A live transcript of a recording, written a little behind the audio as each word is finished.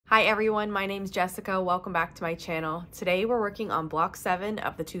Hi everyone, my name's Jessica. Welcome back to my channel. Today we're working on block 7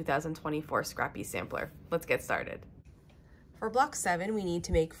 of the 2024 Scrappy Sampler. Let's get started. For block 7, we need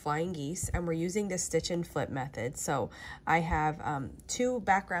to make flying geese, and we're using the stitch and flip method. So I have 2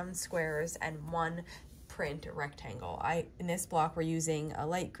 background squares and 1 print rectangle. In this block we're using a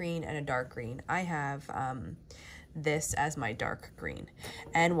light green and a dark green. I have this as my dark green.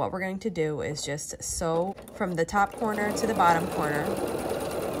 And what we're going to do is just sew from the top corner to the bottom corner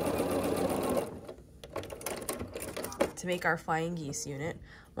to make our flying geese unit.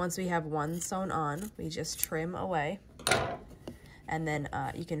 Once we have one sewn on, we just trim away, and then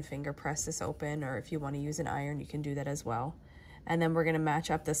you can finger press this open, or if you want to use an iron, you can do that as well. And then we're going to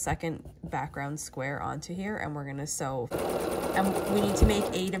match up the second background square onto here, and we're going to sew. And we need to make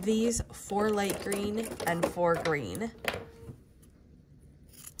 8 of these, 4 light green and 4 green.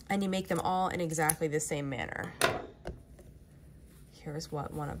 And you make them all in exactly the same manner. Here's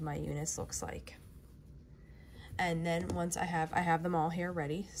what one of my units looks like. And then once I have them all here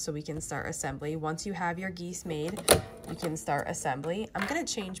ready, so we can start assembly. Once you have your geese made, you can start assembly. I'm gonna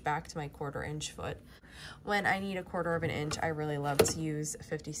change back to my 1/4 inch foot. When I need a 1/4 of an inch, I really love to use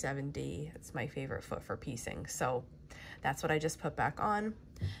 57D. It's my favorite foot for piecing. So that's what I just put back on.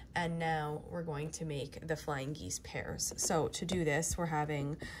 And now we're going to make the flying geese pairs. So to do this, we're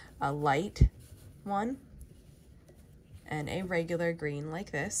having a light one and a regular green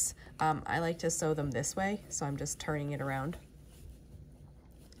like this. I like to sew them this way, so I'm just turning it around.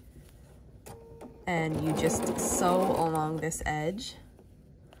 And you just sew along this edge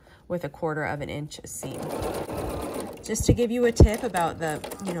with a 1/4 of an inch seam. Just to give you a tip about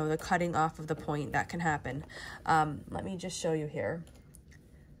the cutting off of the point that can happen. Let me just show you here.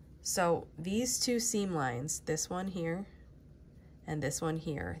 So these 2 seam lines, this one here and this one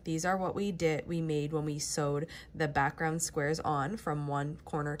here, these are what we made when we sewed the background squares on from one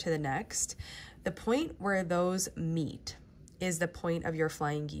corner to the next. The point where those meet is the point of your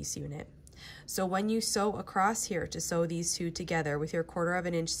flying geese unit. So when you sew across here to sew these 2 together with your 1/4 of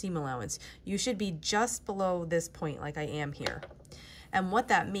an inch seam allowance, you should be just below this point like I am here. And what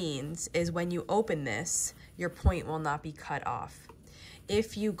that means is when you open this, your point will not be cut off.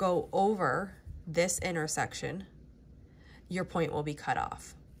 If you go over this intersection, your point will be cut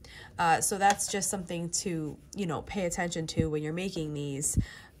off. So that's just something to, pay attention to when you're making these,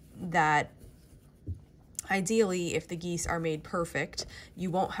 that ideally, if the geese are made perfect,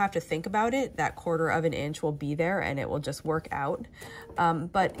 you won't have to think about it. That 1/4 of an inch will be there and it will just work out.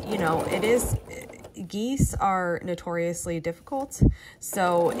 But geese are notoriously difficult.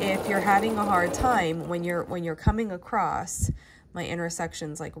 So if you're having a hard time when you're coming across, my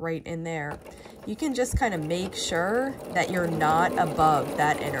intersection's like right in there, you can just kind of make sure that you're not above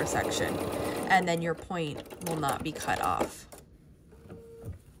that intersection, and then your point will not be cut off.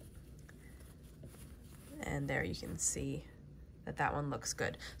 And there you can see that one looks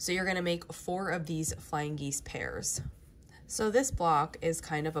good. So you're gonna make 4 of these flying geese pairs. So this block is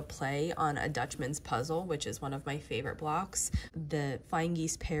kind of a play on a Dutchman's puzzle, which is one of my favorite blocks. The flying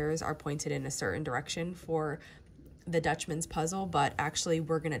geese pairs are pointed in a certain direction for the Dutchman's puzzle, but actually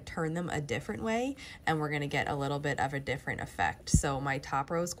we're going to turn them a different way, and we're going to get a little bit of a different effect. So my top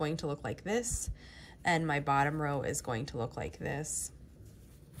row is going to look like this, and my bottom row is going to look like this.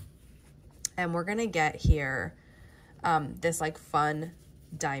 And we're going to get here this like fun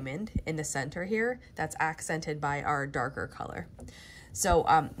diamond in the center here that's accented by our darker color. So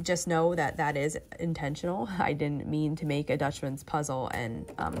just know that that is intentional. I didn't mean to make a Dutchman's puzzle and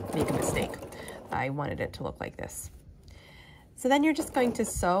make a mistake. I wanted it to look like this. So then you're just going to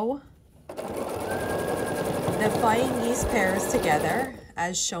sew the flying geese pairs together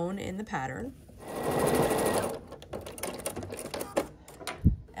as shown in the pattern.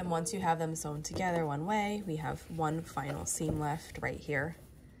 And once you have them sewn together one way, we have one final seam left right here.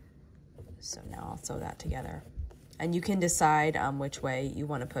 So now I'll sew that together. And you can decide which way you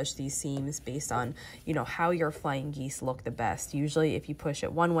want to push these seams based on, how your flying geese look the best. Usually if you push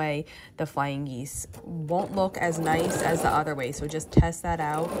it one way, the flying geese won't look as nice as the other way. So just test that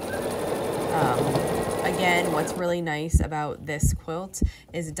out. Again, what's really nice about this quilt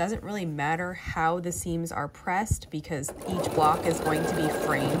is it doesn't really matter how the seams are pressed, because each block is going to be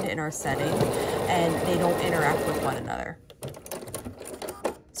framed in our setting and they don't interact with one another.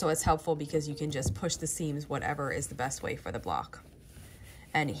 So it's helpful because you can just push the seams whatever is the best way for the block.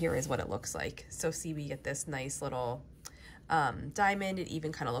 And here is what it looks like. So see, we get this nice little diamond. It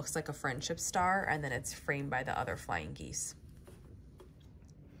even kind of looks like a friendship star, and then it's framed by the other flying geese.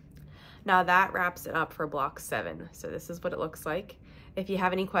 Now that wraps it up for block 7. So this is what it looks like. If you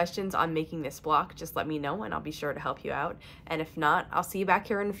have any questions on making this block, just let me know and I'll be sure to help you out. And if not, I'll see you back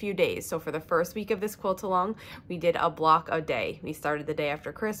here in a few days. So for the first week of this quilt along, we did a block a day. We started the day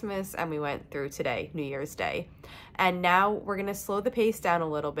after Christmas and we went through today, New Year's Day. And now we're gonna slow the pace down a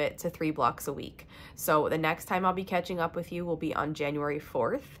little bit to 3 blocks a week. So the next time I'll be catching up with you will be on January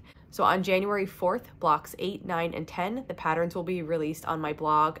 4th. So on January 4th, blocks 8, 9, and 10, the patterns will be released on my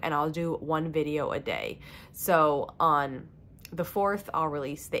blog and I'll do 1 video a day. So on the 4th, I'll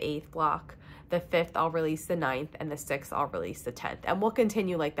release the 8th block. The 5th, I'll release the 9th, and the 6th, I'll release the 10th. And we'll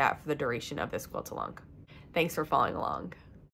continue like that for the duration of this quilt along. Thanks for following along.